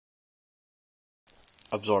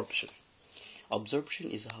Absorption. Absorption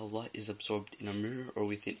is how light is absorbed in a mirror or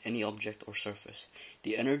within any object or surface.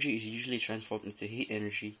 The energy is usually transformed into heat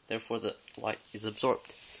energy, therefore the light is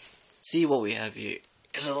absorbed. See, what we have here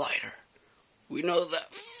is a lighter. We know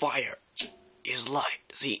that fire is light.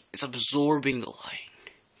 See, it's absorbing the light.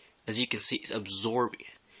 As you can see, it's absorbing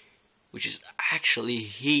it, which is actually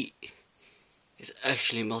heat. It's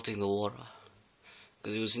actually melting the water,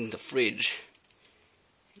 because it was in the fridge.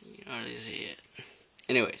 You know how to see it.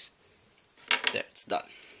 Anyways, there, it's done.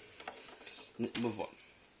 Move on.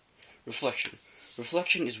 Reflection.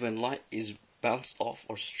 Reflection is when light is bounced off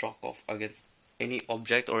or struck off against any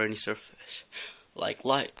object or any surface. Like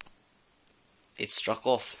light, it's struck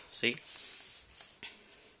off. See?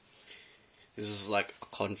 This is like a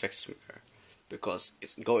convex mirror, because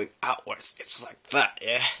it's going outwards. It's like that,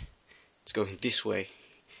 yeah? It's going this way,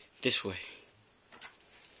 this way.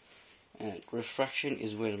 And refraction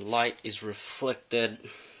is when light is reflected.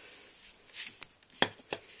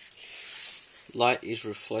 Light is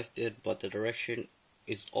reflected, but the direction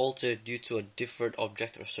is altered due to a different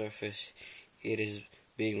object or surface it is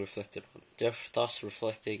being reflected on, thus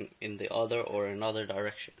reflecting in the other or another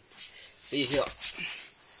direction. See here,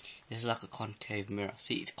 it's like a concave mirror.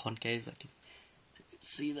 See, it's concave. I can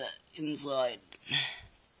see that inside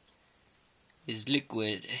is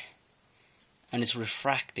liquid, and it's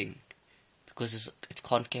refracting because it's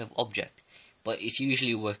concave object, but it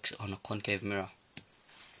usually works on a concave mirror.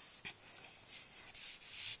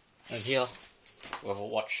 And here we have a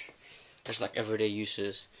watch, just like everyday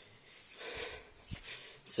uses.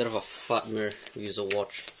 Instead of a flat mirror, we use a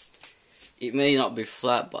watch. It may not be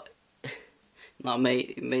flat, but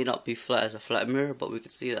it may not be flat as a flat mirror, but we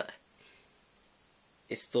can see that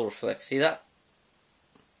it still reflects. See that?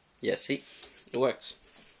 Yeah, see, it works.